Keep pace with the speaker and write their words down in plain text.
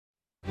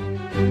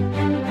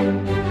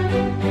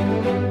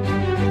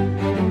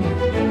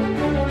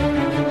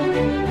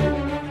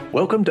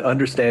Welcome to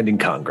Understanding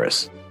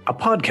Congress, a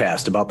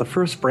podcast about the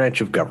first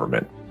branch of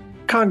government.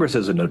 Congress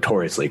is a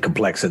notoriously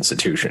complex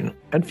institution,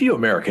 and few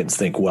Americans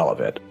think well of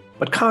it.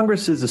 But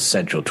Congress is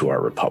essential to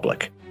our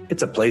republic.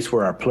 It's a place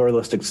where our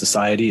pluralistic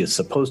society is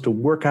supposed to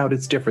work out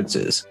its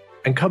differences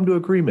and come to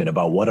agreement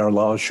about what our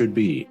laws should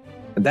be.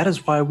 And that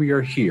is why we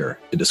are here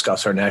to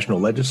discuss our national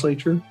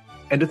legislature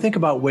and to think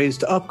about ways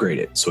to upgrade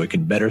it so it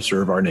can better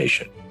serve our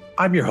nation.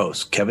 I'm your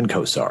host, Kevin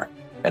Kosar,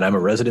 and I'm a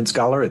resident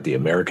scholar at the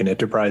American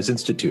Enterprise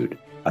Institute,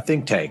 a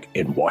think tank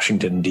in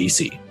Washington,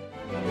 D.C.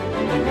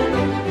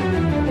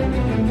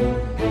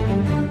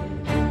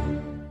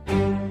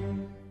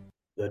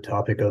 The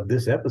topic of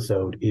this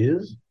episode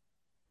is,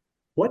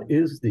 what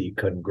is the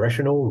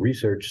Congressional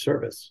Research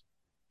Service,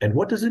 and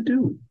what does it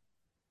do?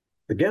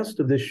 The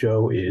guest of this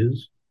show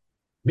is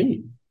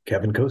me,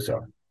 Kevin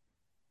Kosar.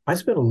 I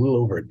spent a little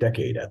over a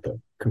decade at the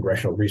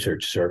Congressional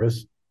Research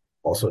Service,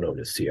 also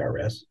known as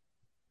CRS.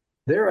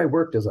 There I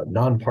worked as a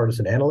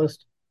nonpartisan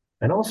analyst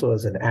and also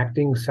as an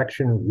acting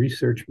section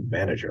research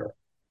manager.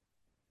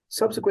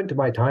 Subsequent to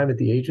my time at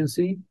the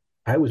agency,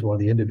 I was one of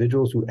the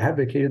individuals who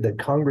advocated that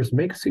Congress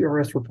make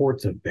CRS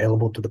reports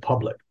available to the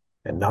public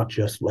and not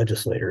just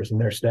legislators and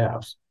their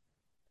staffs.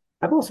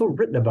 I've also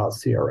written about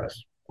CRS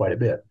quite a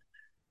bit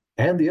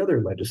and the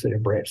other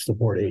legislative branch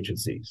support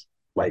agencies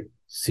like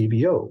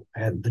CBO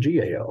and the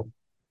GAO.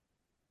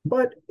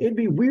 But it'd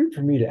be weird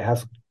for me to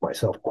ask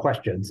myself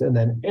questions and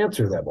then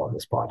answer them on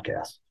this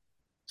podcast.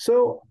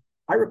 So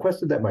I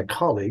requested that my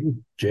colleague,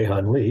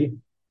 Jae-Hun Lee,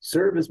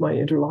 serve as my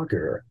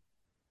interlocutor.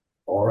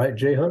 All right,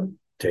 Jae-Hun,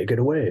 take it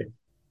away.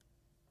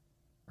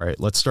 All right,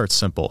 let's start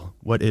simple.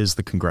 What is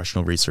the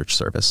Congressional Research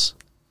Service?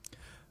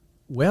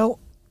 Well,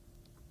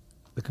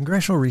 the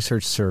Congressional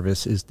Research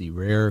Service is the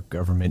rare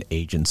government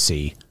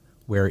agency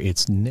where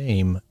its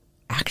name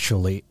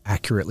actually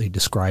accurately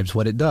describes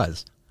what it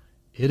does.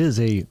 It is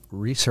a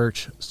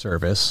research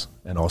service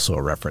and also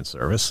a reference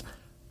service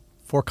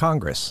for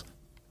Congress.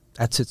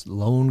 That's its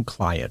lone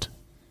client,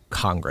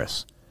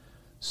 Congress.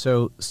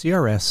 So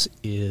CRS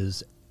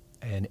is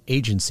an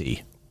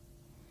agency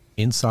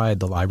inside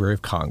the Library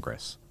of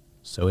Congress.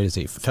 So it is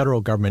a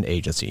federal government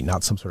agency,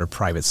 not some sort of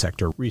private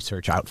sector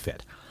research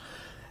outfit.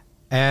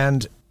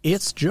 And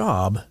its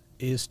job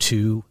is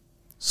to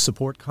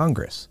support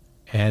Congress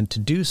and to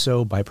do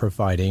so by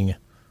providing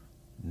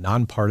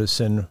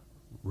nonpartisan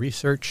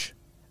research,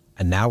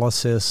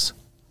 analysis,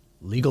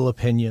 legal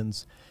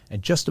opinions,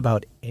 and just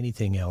about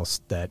anything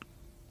else that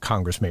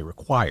Congress may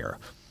require.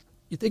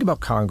 You think about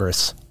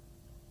Congress,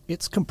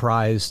 it's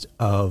comprised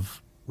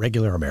of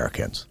regular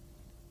Americans.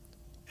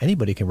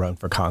 Anybody can run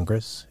for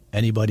Congress.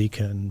 Anybody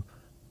can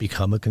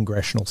become a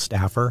congressional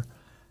staffer.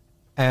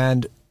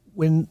 And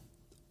when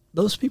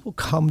those people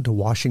come to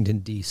Washington,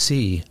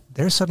 D.C.,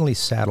 they're suddenly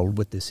saddled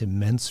with this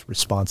immense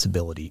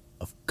responsibility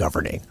of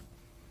governing.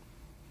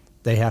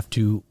 They have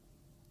to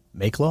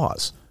make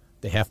laws.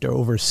 They have to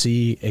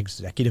oversee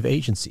executive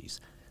agencies.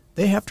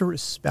 They have to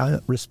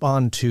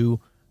respond to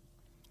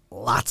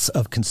lots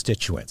of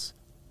constituents.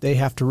 They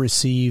have to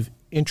receive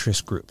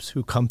interest groups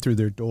who come through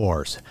their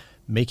doors,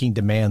 making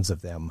demands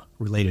of them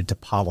related to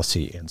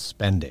policy and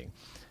spending.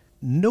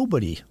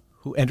 Nobody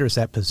who enters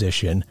that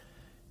position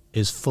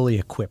is fully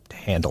equipped to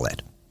handle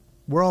it.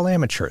 We're all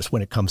amateurs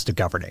when it comes to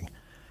governing.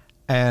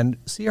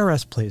 And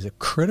CRS plays a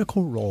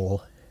critical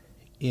role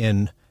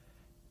in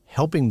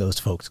helping those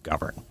folks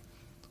govern.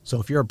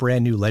 So if you're a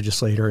brand new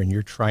legislator and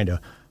you're trying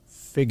to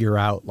figure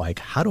out, like,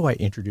 how do I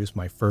introduce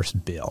my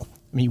first bill?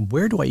 I mean,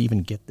 where do I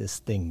even get this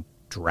thing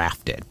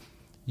drafted?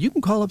 You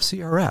can call up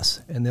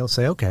CRS and they'll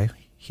say, okay,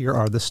 here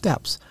are the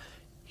steps.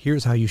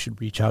 Here's how you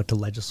should reach out to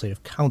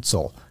legislative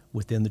counsel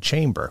within the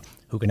chamber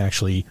who can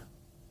actually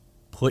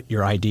put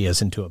your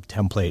ideas into a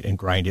template and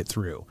grind it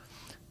through.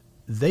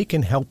 They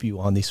can help you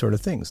on these sort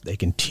of things. They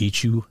can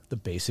teach you the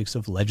basics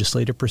of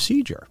legislative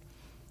procedure.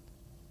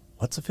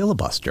 What's a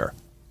filibuster?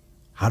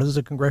 How does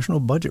the congressional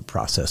budget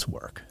process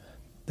work?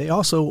 They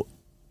also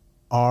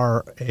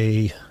are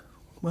a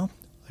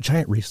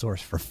giant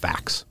resource for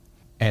facts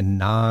and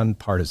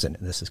nonpartisan,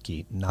 and this is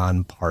key,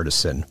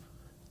 nonpartisan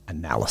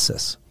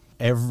analysis.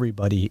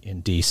 Everybody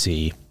in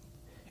D.C.,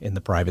 in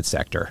the private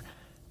sector,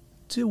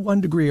 to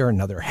one degree or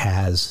another,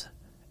 has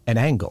an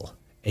angle,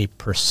 a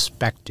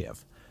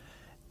perspective.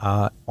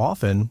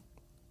 Often,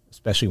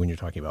 especially when you're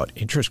talking about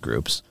interest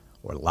groups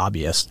or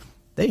lobbyists,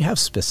 they have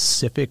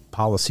specific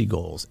policy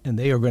goals, and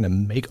they are going to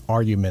make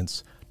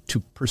arguments to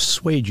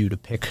persuade you to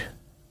pick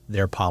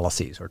their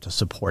policies or to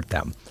support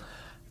them.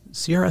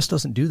 CRS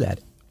doesn't do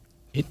that.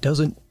 It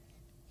doesn't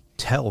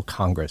tell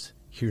Congress,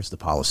 here's the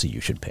policy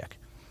you should pick.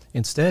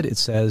 Instead, it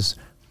says,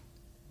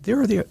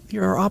 here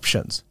are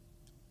options.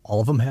 All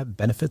of them have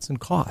benefits and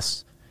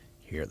costs.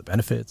 Here are the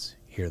benefits,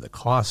 here are the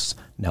costs.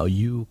 Now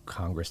you,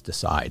 Congress,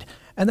 decide.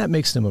 And that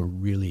makes them a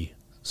really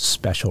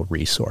special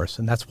resource.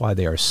 And that's why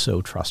they are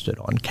so trusted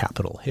on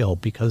Capitol Hill,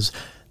 because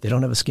they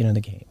don't have a skin in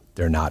the game.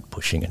 They're not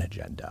pushing an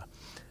agenda.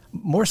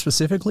 More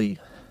specifically,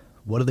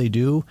 what do they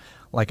do?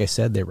 Like I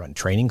said, they run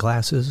training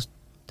classes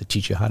to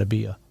teach you how to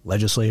be a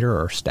legislator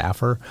or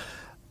staffer.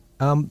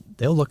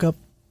 They'll look up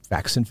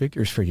facts and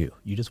figures for you.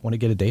 You just want to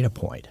get a data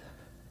point.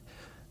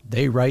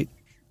 They write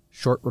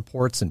short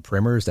reports and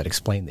primers that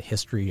explain the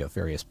history of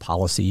various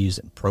policies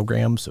and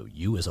programs so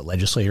you as a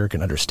legislator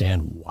can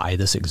understand why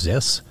this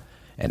exists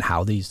and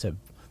how these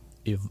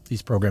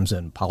programs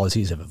and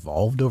policies have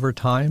evolved over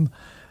time.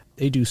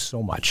 They do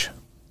so much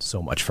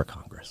for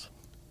Congress.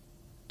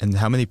 And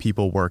how many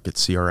people work at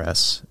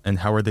CRS, and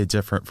how are they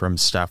different from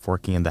staff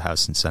working in the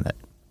House and Senate?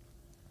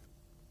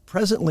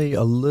 Presently,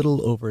 a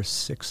little over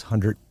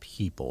 600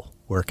 people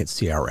work at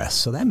CRS,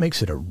 so that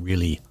makes it a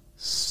really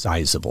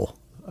sizable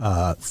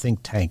think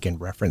tank and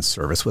reference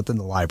service within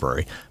the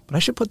library. But I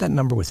should put that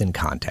number within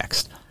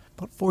context.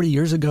 About 40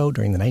 years ago,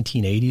 during the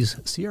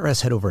 1980s,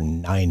 CRS had over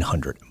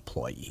 900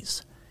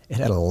 employees. It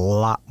had a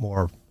lot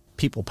more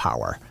people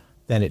power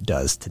than it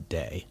does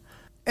today.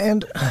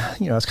 And,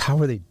 how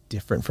are they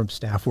different from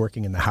staff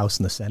working in the House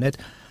and the Senate?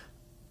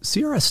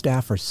 CRS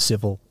staff are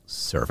civil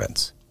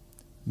servants,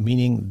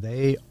 meaning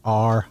they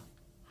are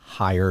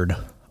hired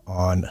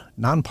on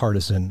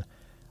nonpartisan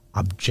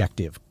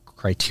objective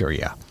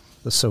criteria,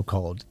 the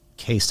so-called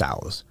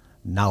KSOWs,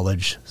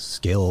 knowledge,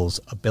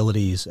 skills,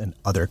 abilities, and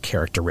other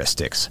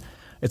characteristics.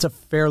 It's a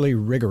fairly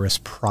rigorous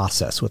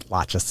process with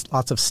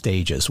lots of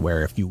stages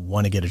where if you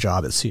want to get a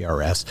job at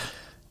CRS,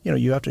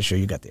 you have to show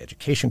you got the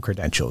education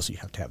credentials, you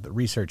have to have the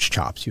research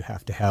chops, you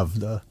have to have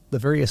the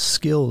various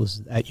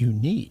skills that you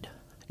need.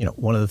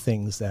 One of the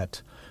things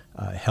that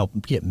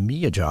helped get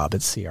me a job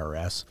at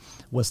CRS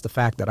was the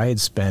fact that I had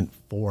spent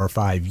 4 or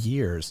 5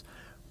 years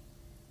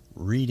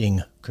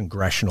reading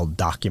congressional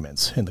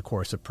documents in the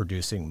course of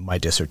producing my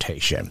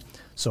dissertation.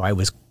 So I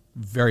was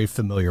very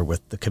familiar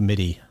with the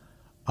committee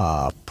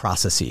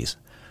processes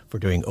for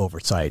doing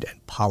oversight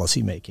and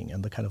policymaking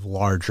and the kind of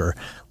larger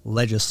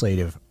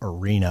legislative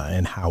arena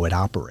and how it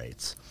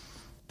operates.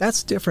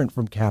 That's different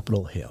from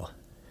Capitol Hill.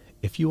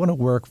 If you want to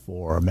work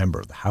for a member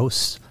of the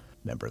House,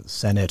 member of the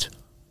Senate,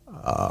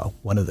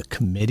 one of the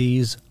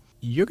committees,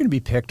 you're going to be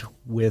picked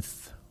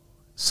with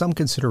some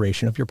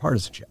consideration of your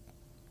partisanship.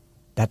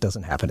 That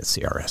doesn't happen at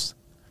CRS.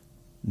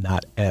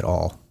 Not at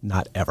all.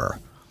 Not ever.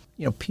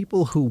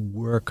 People who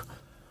work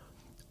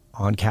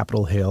on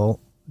Capitol Hill,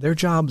 their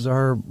jobs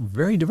are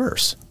very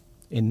diverse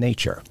in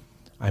nature.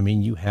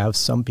 You have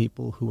some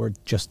people who are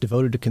just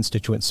devoted to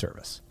constituent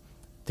service.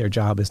 Their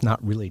job is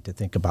not really to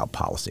think about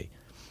policy.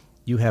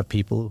 You have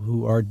people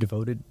who are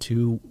devoted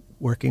to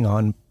working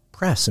on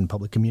press and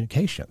public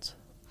communications.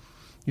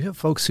 You have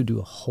folks who do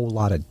a whole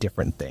lot of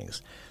different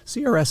things.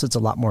 CRS, it's a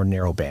lot more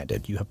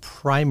narrow-banded. You have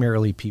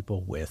primarily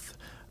people with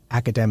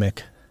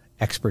academic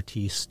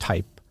expertise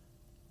type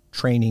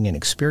training and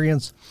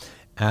experience.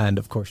 And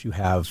of course, you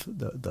have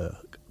the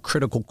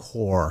critical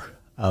core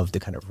of the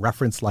kind of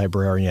reference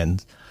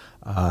librarians,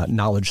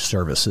 knowledge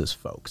services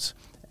folks.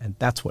 And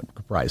that's what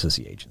comprises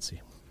the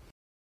agency.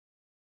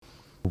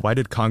 Why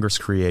did Congress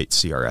create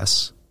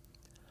CRS?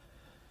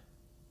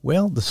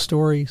 Well, the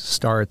story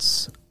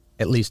starts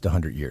at least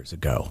 100 years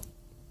ago,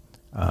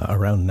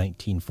 around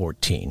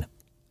 1914.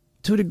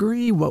 To a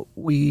degree, what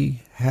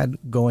we had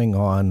going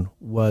on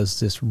was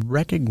this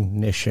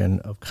recognition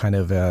of kind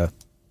of an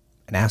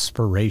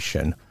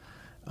aspiration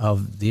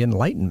of the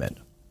Enlightenment,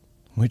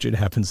 which had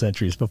happened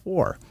centuries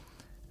before,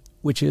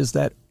 which is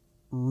that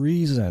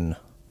reason,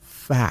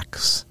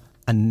 facts,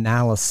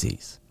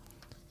 analyses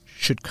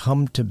should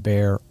come to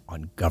bear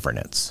on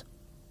governance.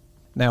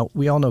 Now,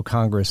 we all know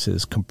Congress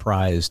is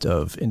comprised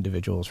of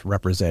individuals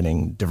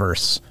representing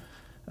diverse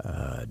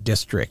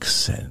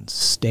districts and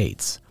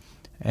states,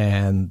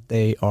 and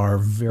they are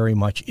very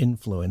much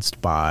influenced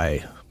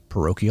by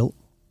parochial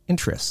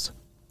interests.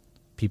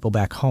 People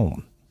back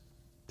home,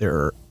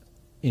 they're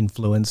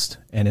influenced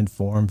and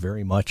informed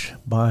very much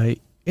by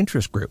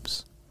interest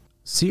groups.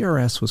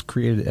 CRS was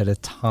created at a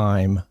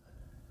time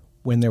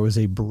when there was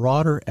a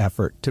broader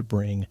effort to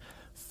bring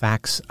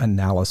facts,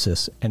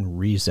 analysis, and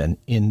reason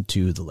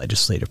into the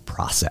legislative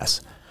process.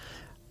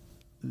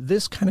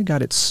 This kind of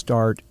got its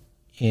start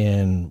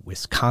in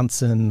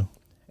Wisconsin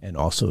and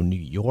also New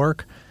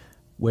York,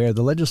 where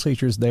the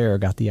legislatures there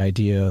got the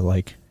idea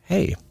like,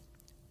 hey,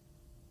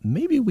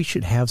 maybe we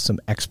should have some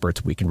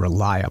experts we can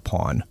rely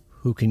upon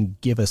who can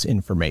give us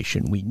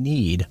information we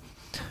need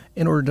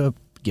in order to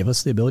give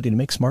us the ability to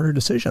make smarter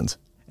decisions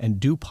and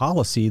do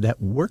policy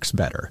that works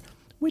better,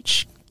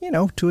 which,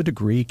 to a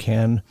degree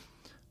can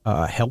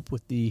help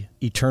with the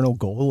eternal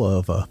goal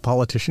of a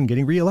politician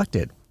getting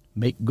reelected.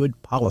 Make good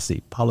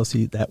policy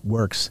that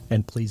works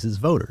and pleases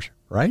voters,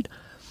 right?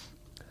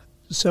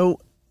 So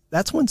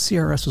that's when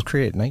CRS was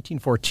created in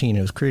 1914.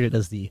 It was created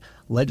as the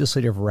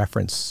Legislative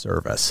Reference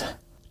Service.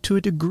 To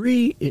a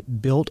degree,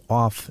 it built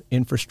off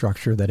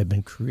infrastructure that had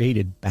been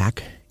created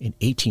back in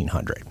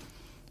 1800.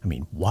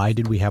 Why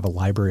did we have a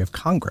Library of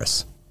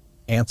Congress?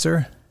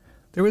 Answer,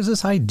 there was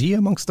this idea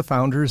amongst the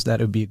founders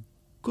that it would be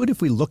good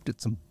if we looked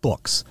at some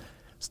books,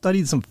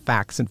 studied some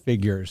facts and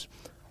figures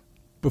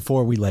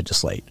before we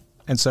legislate.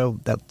 And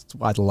so that's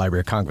why the Library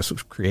of Congress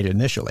was created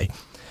initially.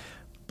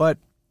 But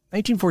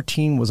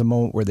 1914 was a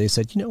moment where they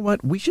said, you know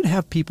what, we should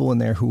have people in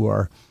there who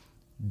are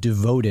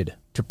devoted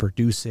to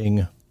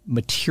producing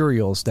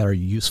materials that are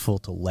useful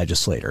to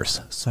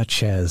legislators,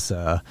 such as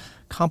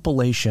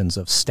compilations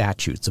of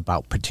statutes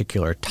about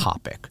particular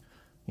topic,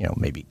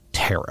 maybe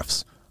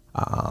tariffs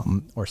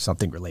or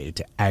something related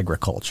to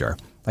agriculture,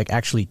 like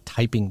actually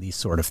typing these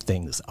sort of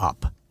things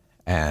up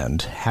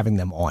and having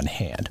them on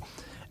hand.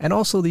 And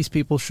also these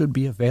people should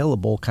be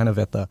available kind of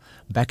at the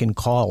beck and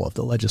call of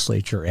the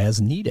legislature as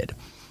needed.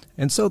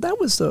 And so that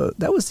was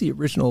the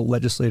original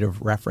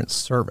legislative reference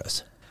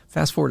service.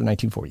 Fast forward to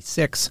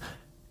 1946,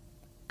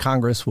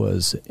 Congress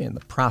was in the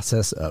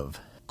process of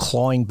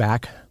clawing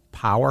back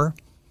power.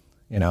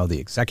 The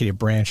executive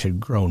branch had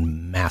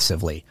grown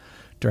massively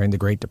during the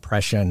Great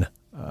Depression,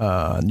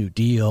 New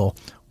Deal,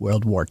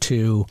 World War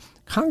II.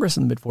 Congress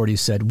in the mid-40s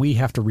said, we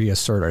have to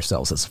reassert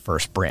ourselves as the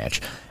first branch.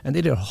 And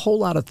they did a whole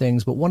lot of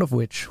things, but one of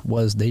which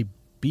was they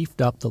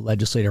beefed up the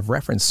legislative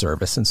reference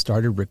service and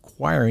started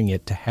requiring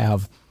it to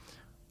have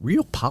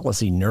real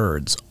policy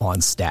nerds on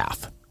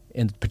staff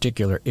in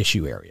particular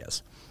issue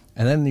areas.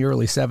 And then in the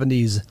early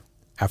 70s,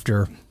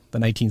 after the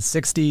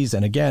 1960s,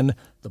 and again,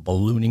 the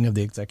ballooning of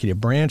the executive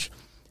branch,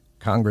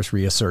 Congress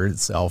reasserted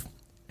itself,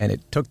 and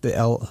it took the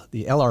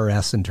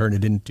LRS and turned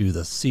it into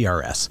the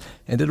CRS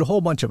and did a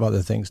whole bunch of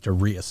other things to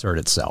reassert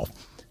itself.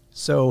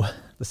 So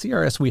the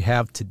CRS we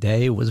have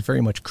today was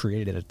very much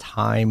created at a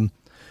time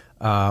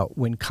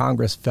when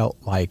Congress felt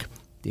like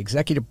the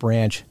executive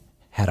branch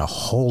had a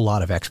whole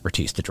lot of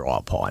expertise to draw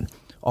upon,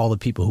 all the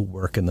people who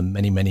work in the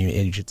many, many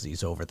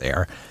agencies over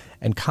there,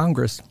 and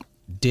Congress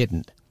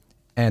didn't.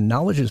 And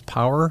knowledge is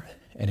power,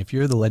 and if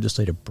you're the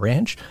legislative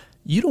branch,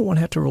 you don't want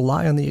to have to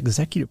rely on the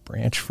executive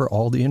branch for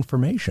all the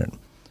information.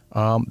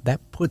 That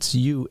puts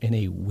you in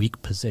a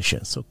weak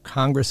position. So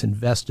Congress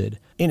invested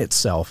in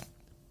itself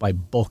by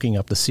bulking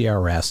up the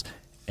CRS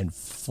and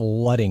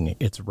flooding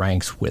its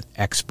ranks with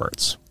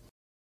experts.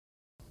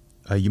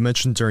 You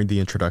mentioned during the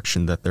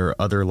introduction that there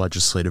are other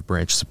legislative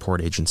branch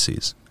support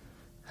agencies.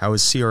 How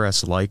is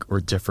CRS like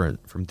or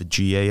different from the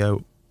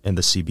GAO and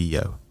the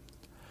CBO?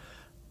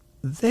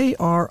 They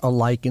are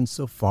alike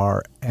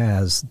insofar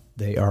as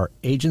they are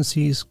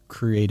agencies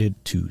created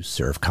to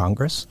serve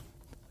Congress.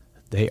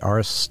 They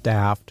are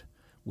staffed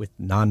with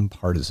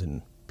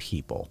nonpartisan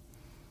people.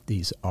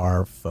 These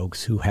are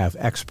folks who have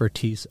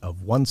expertise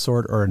of one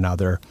sort or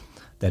another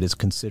that is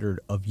considered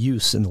of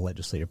use in the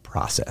legislative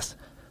process.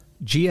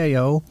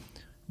 GAO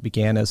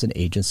began as an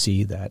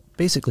agency that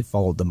basically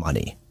followed the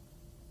money.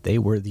 They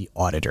were the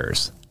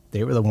auditors.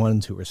 They were the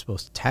ones who were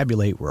supposed to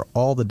tabulate where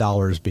all the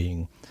dollars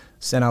being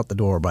sent out the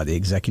door by the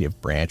executive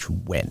branch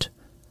went.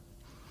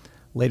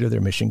 Later,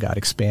 their mission got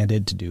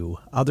expanded to do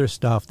other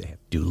stuff. They have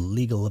to do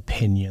legal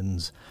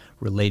opinions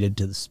related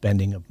to the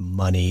spending of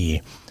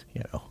money,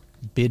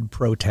 bid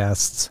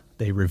protests.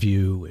 They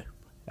review,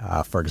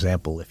 for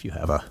example, if you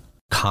have a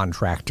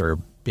contractor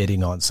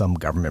bidding on some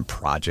government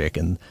project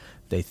and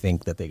they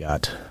think that they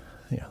got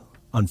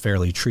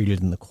unfairly treated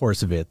in the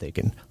course of it, they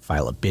can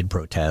file a bid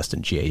protest,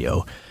 and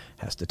GAO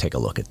has to take a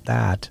look at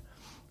that.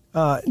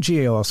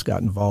 GAO also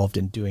got involved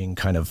in doing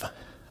kind of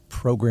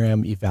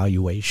program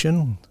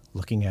evaluation,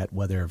 looking at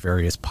whether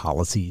various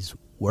policies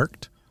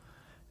worked.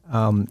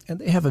 And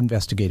they have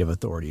investigative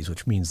authorities,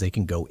 which means they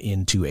can go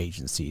into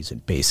agencies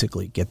and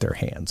basically get their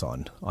hands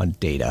on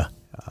data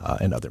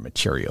and other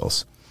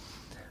materials.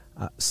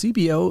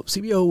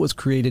 CBO was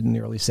created in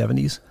the early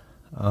 70s.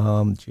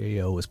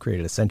 GAO was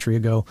created a century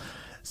ago.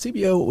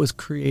 CBO was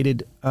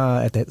created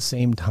at that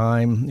same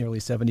time, in the early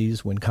 70s,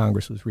 when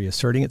Congress was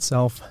reasserting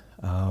itself,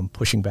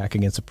 pushing back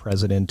against a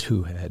president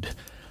who had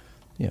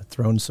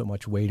thrown so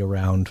much weight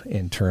around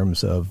in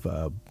terms of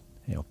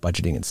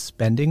budgeting and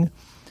spending.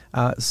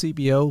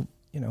 CBO,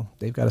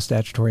 they've got a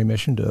statutory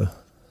mission to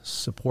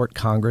support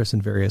Congress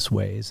in various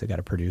ways. They got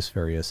to produce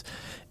various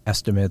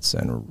estimates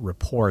and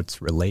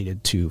reports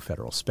related to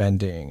federal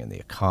spending and the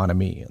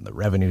economy and the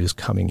revenues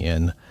coming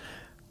in.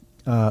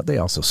 They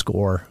also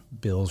score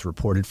bills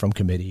reported from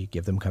committee,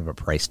 give them kind of a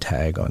price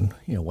tag on,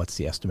 what's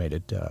the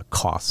estimated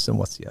costs and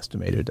what's the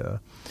estimated,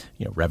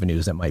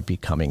 revenues that might be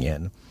coming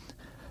in.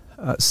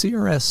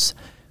 CRS,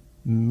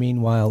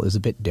 meanwhile, is a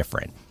bit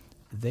different.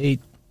 They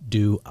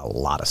do a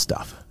lot of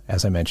stuff,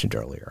 as I mentioned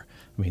earlier.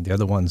 I mean, they're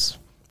the ones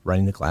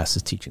running the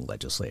classes, teaching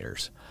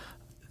legislators.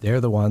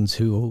 They're the ones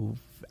who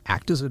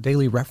act as a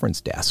daily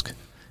reference desk.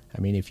 I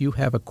mean, if you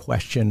have a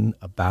question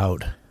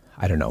about,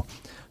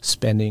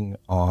 spending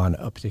on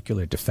a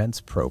particular defense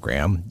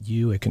program,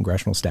 you, a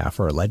congressional staff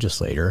or a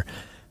legislator,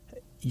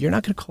 you're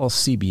not going to call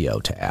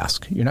CBO to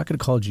ask. You're not going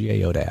to call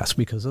GAO to ask,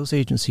 because those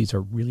agencies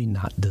are really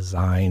not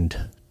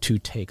designed to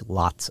take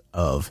lots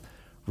of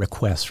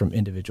requests from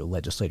individual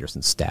legislators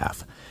and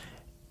staff.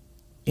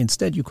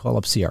 Instead, you call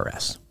up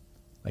CRS.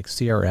 Like,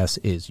 CRS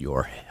is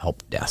your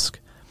help desk.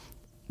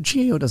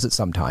 GAO does it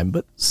sometime,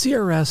 but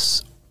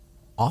CRS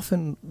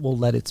often will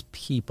let its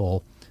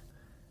people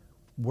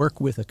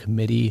work with a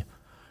committee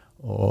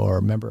or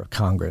a member of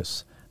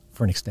Congress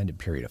for an extended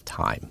period of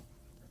time.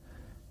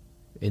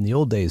 In the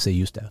old days, they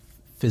used to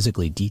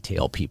physically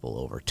detail people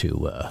over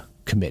to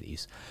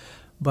committees.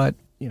 But,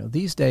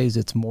 these days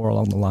it's more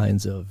along the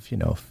lines of,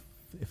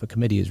 if a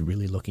committee is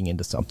really looking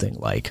into something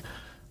like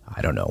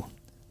I don't know,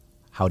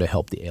 how to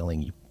help the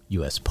ailing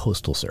U.S.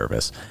 Postal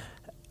Service.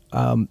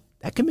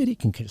 That committee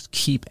can just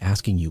keep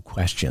asking you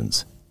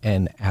questions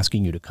and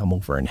asking you to come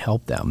over and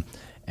help them.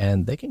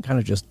 And they can kind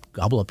of just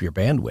gobble up your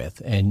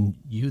bandwidth, and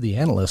you, the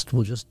analyst,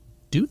 will just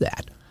do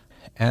that.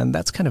 And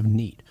that's kind of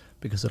neat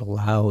because it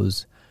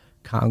allows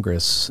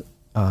Congress,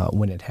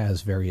 when it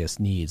has various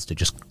needs, to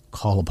just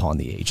call upon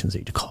the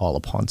agency, to call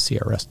upon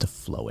CRS to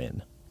flow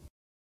in.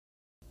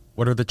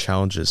 What are the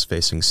challenges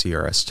facing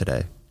CRS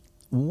today?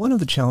 One of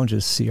the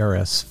challenges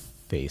CRS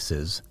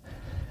faces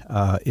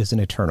is an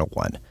eternal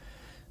one,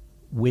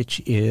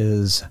 which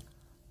is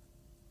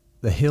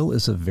the Hill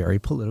is a very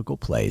political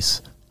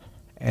place,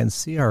 and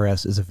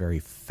CRS is a very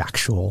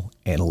factual,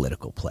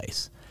 analytical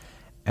place.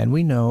 And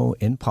we know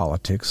in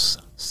politics,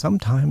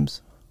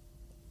 sometimes,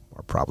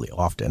 or probably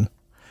often,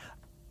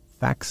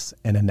 facts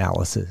and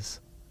analysis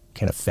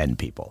can offend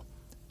people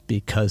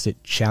because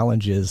it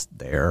challenges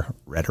their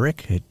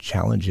rhetoric, it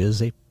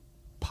challenges a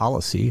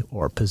policy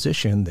or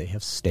position they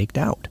have staked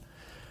out.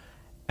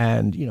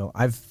 And,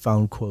 I've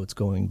found quotes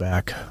going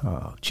back,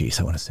 I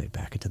want to say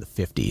back into the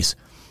 50s,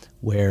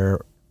 where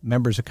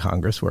members of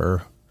Congress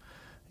were,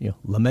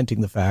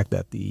 lamenting the fact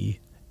that the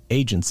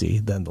agency,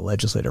 then the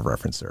Legislative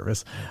Reference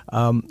Service,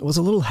 was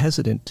a little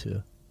hesitant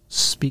to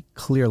speak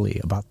clearly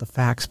about the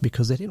facts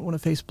because they didn't want to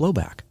face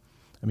blowback.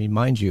 I mean,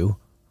 mind you,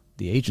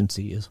 the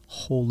agency is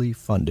wholly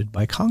funded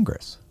by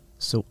Congress.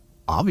 So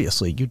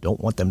obviously you don't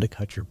want them to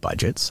cut your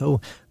budget. So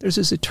there's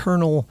this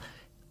eternal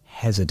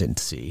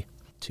hesitancy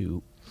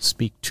to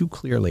speak too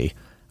clearly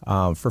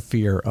for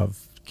fear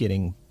of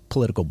getting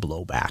political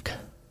blowback.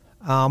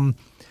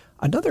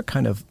 Another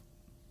kind of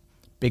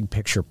big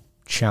picture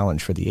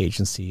challenge for the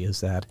agency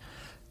is that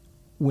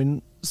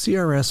when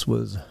CRS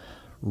was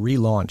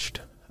relaunched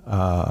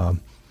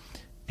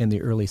in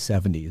the early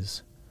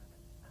 70s,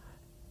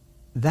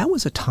 that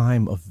was a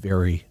time of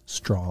very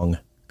strong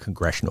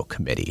congressional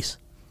committees.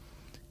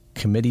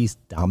 Committees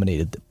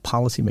dominated the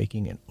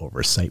policymaking and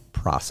oversight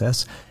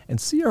process, and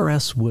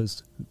CRS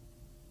was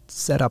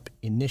set up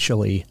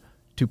initially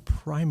to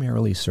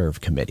primarily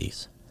serve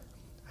committees.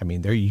 I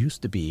mean, there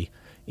used to be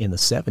in the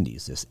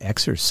 70s this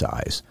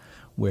exercise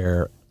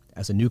where,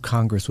 as a new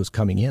Congress was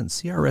coming in,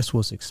 CRS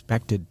was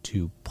expected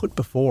to put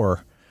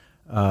before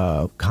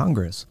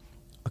Congress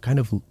a kind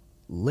of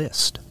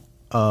list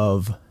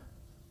of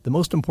the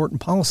most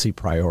important policy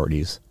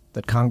priorities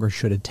that Congress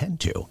should attend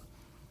to.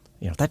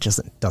 That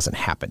just doesn't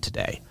happen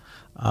today.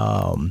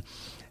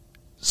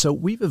 So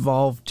we've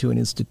evolved to an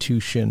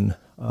institution,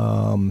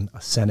 a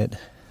Senate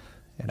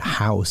and a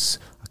House,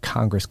 a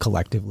Congress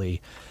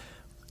collectively,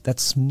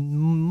 that's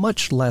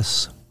much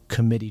less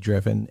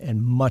committee-driven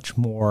and much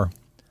more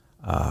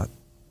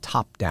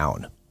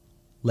top-down,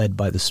 led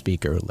by the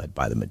Speaker, led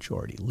by the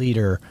Majority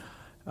Leader,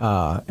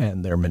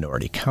 and their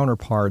minority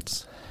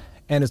counterparts.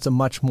 And it's a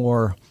much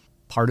more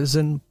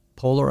partisan,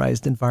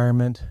 polarized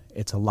environment.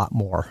 It's a lot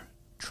more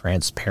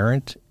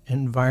transparent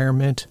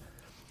environment.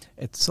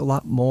 It's a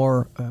lot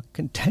more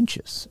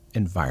contentious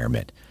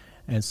environment.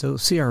 And so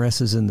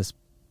CRS is in this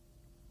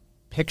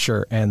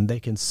picture, and they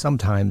can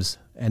sometimes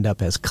end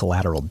up as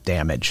collateral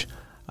damage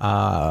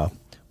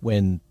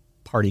when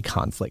party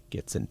conflict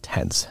gets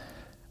intense.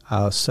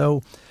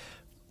 So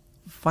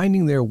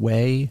finding their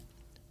way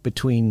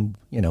between,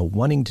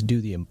 wanting to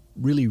do the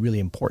really, really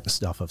important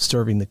stuff of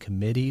serving the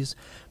committees,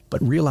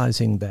 but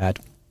realizing that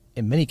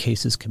in many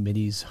cases,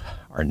 committees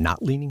are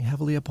not leaning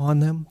heavily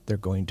upon them. They're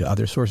going to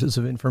other sources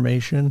of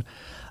information,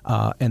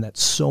 and that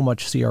so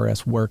much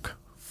CRS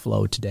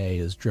workflow today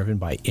is driven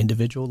by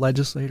individual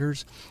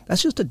legislators.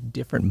 That's just a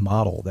different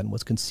model than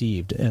was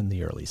conceived in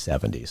the early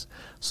 70s.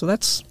 So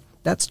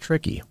that's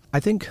tricky.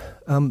 I think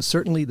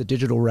certainly the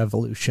digital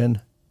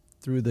revolution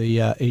threw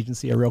the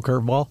agency a real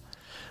curveball.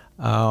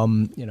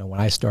 When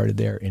I started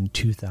there in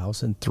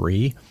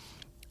 2003,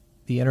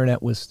 the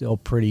internet was still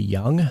pretty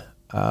young.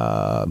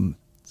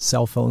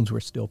 Cell phones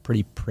were still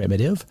pretty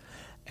primitive.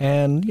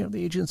 And,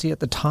 the agency at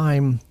the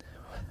time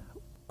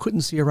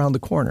couldn't see around the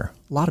corner.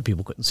 A lot of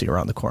people couldn't see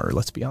around the corner,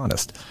 let's be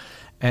honest.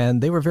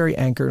 And they were very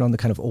anchored on the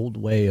kind of old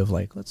way of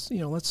like, let's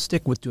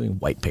stick with doing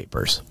white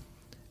papers.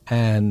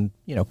 And,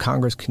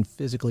 Congress can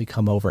physically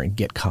come over and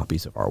get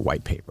copies of our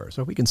white papers,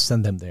 or we can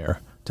send them there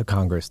to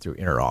Congress through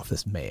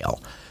interoffice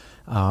mail.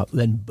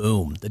 Then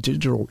boom, the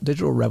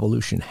digital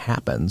revolution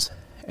happens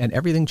and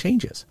everything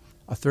changes.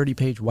 A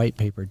 30-page white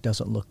paper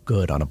doesn't look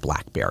good on a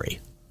BlackBerry.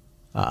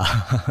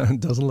 It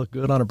doesn't look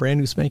good on a brand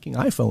new spanking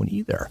iPhone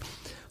either.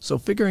 So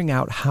figuring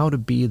out how to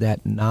be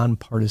that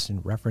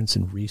nonpartisan reference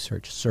and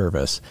research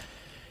service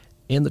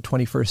in the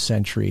 21st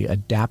century,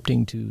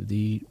 adapting to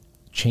the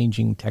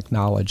changing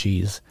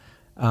technologies,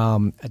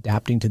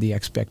 adapting to the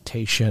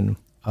expectation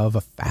of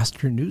a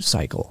faster news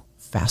cycle,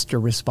 faster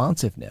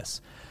responsiveness,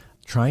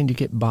 trying to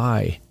get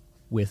by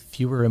with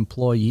fewer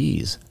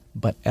employees,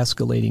 but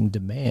escalating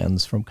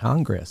demands from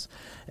Congress.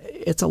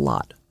 It's a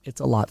lot. It's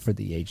a lot for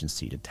the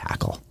agency to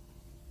tackle.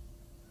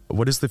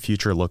 What does the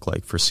future look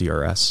like for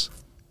CRS?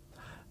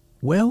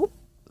 Well,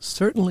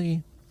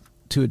 certainly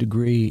to a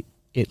degree,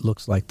 it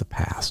looks like the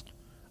past.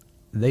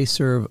 They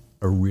serve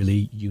a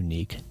really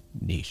unique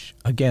niche.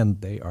 Again,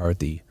 they are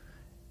the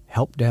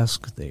help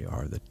desk, they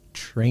are the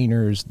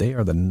trainers, they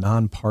are the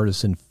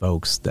nonpartisan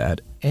folks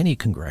that any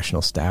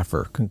congressional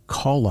staffer can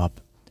call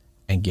up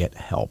and get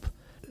help.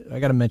 I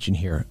got to mention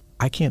here,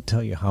 I can't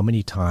tell you how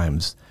many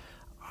times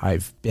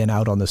I've been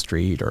out on the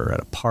street or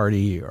at a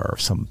party or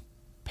some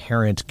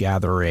parent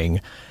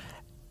gathering,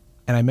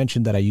 and I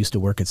mentioned that I used to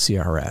work at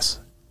CRS,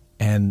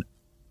 and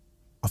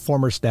a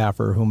former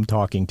staffer whom I'm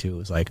talking to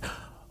is like,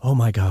 "Oh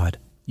my God,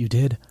 you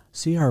did?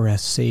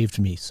 CRS saved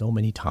me so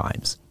many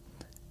times."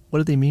 What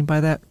did they mean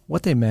by that?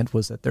 What they meant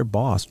was that their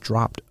boss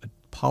dropped a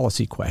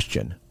policy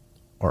question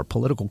or a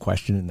political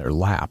question in their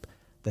lap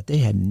that they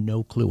had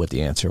no clue what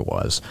the answer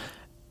was.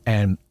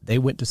 And they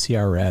went to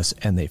CRS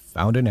and they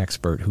found an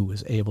expert who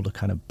was able to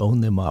kind of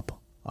bone them up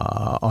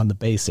on the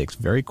basics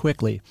very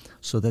quickly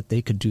so that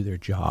they could do their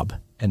job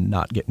and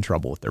not get in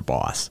trouble with their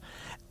boss.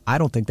 I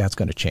don't think that's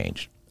going to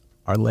change.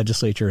 Our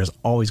legislature is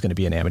always going to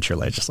be an amateur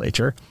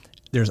legislature.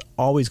 There's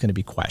always going to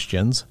be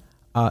questions.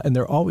 And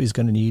they're always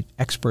going to need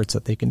experts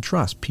that they can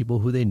trust, people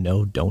who they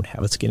know don't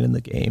have a skin in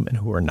the game and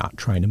who are not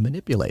trying to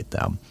manipulate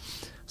them.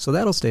 So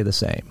that'll stay the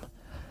same.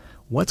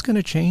 What's going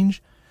to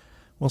change?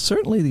 Well,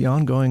 certainly the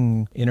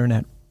ongoing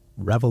internet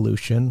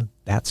revolution,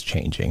 that's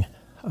changing.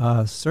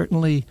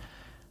 Certainly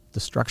the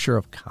structure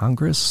of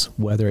Congress,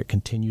 whether it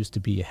continues to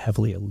be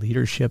heavily a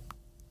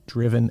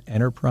leadership-driven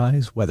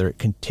enterprise, whether it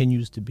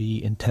continues to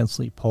be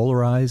intensely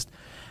polarized,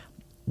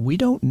 we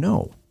don't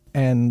know.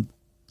 And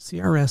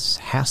CRS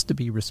has to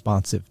be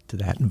responsive to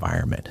that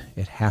environment.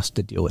 It has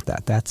to deal with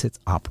that. That's its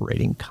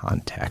operating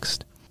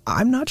context.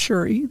 I'm not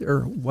sure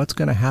either what's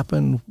going to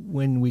happen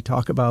when we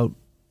talk about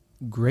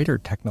greater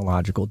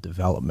technological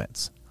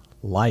developments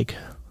like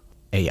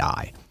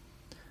AI.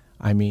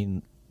 I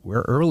mean,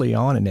 we're early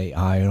on in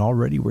AI, and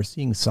already we're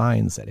seeing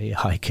signs that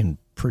AI can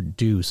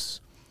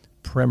produce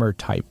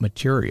primer-type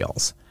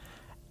materials.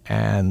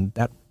 And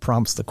that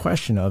prompts the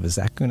question of, is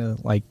that going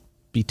to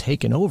be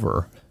taken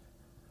over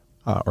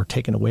or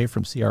taken away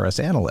from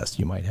CRS analysts?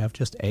 You might have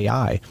just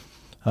AI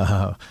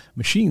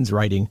machines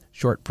writing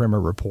short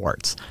primer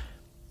reports.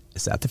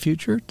 Is that the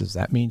future? Does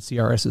that mean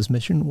CRS's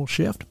mission will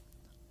shift?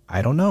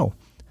 I don't know.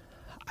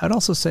 I'd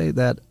also say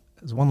that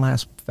as one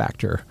last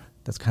factor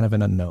that's kind of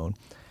an unknown,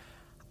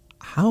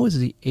 how is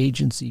the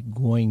agency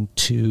going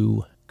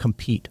to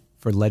compete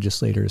for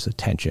legislators'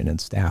 attention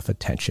and staff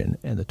attention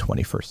in the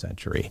 21st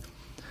century?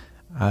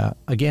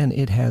 Again,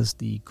 it has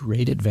the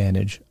great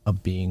advantage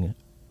of being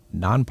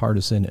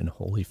nonpartisan and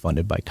wholly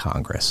funded by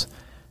Congress.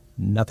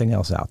 Nothing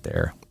else out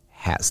there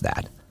has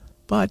that.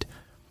 But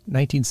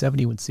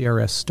 1970, when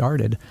CRS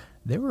started,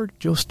 there were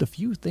just a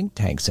few think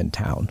tanks in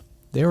town.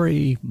 There were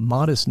a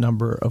modest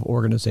number of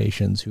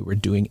organizations who were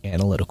doing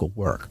analytical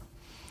work.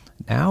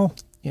 Now,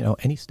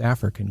 any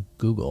staffer can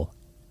Google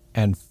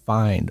and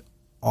find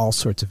all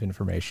sorts of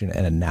information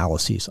and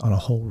analyses on a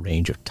whole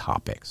range of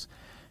topics.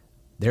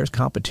 There's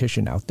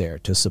competition out there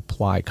to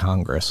supply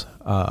Congress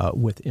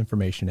with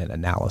information and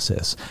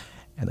analysis.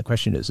 And the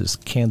question is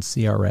can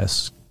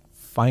CRS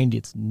find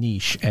its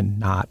niche and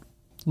not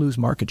lose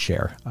market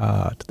share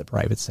to the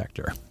private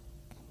sector?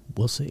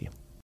 We'll see.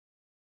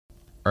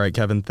 All right,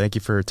 Kevin, thank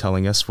you for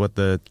telling us what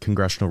the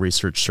Congressional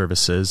Research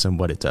Service is and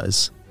what it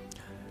does.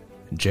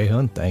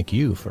 Jae-Hun, thank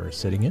you for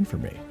sitting in for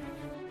me.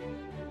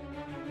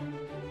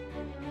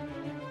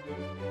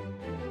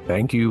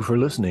 Thank you for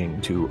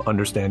listening to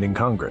Understanding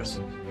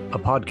Congress, a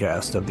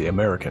podcast of the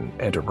American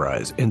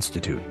Enterprise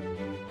Institute.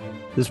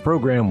 This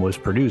program was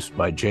produced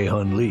by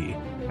Jae-Hun Lee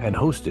and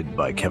hosted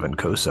by Kevin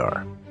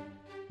Kosar.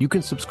 You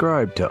can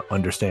subscribe to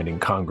Understanding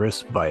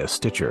Congress via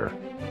Stitcher,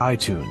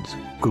 iTunes,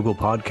 Google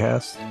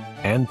Podcasts,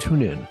 and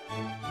TuneIn.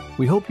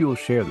 We hope you will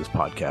share this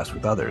podcast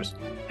with others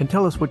and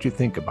tell us what you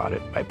think about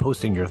it by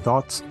posting your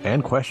thoughts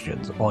and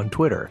questions on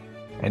Twitter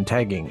and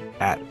tagging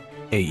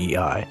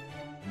 @AEI.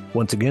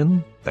 Once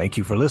again, thank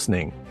you for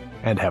listening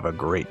and have a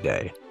great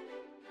day.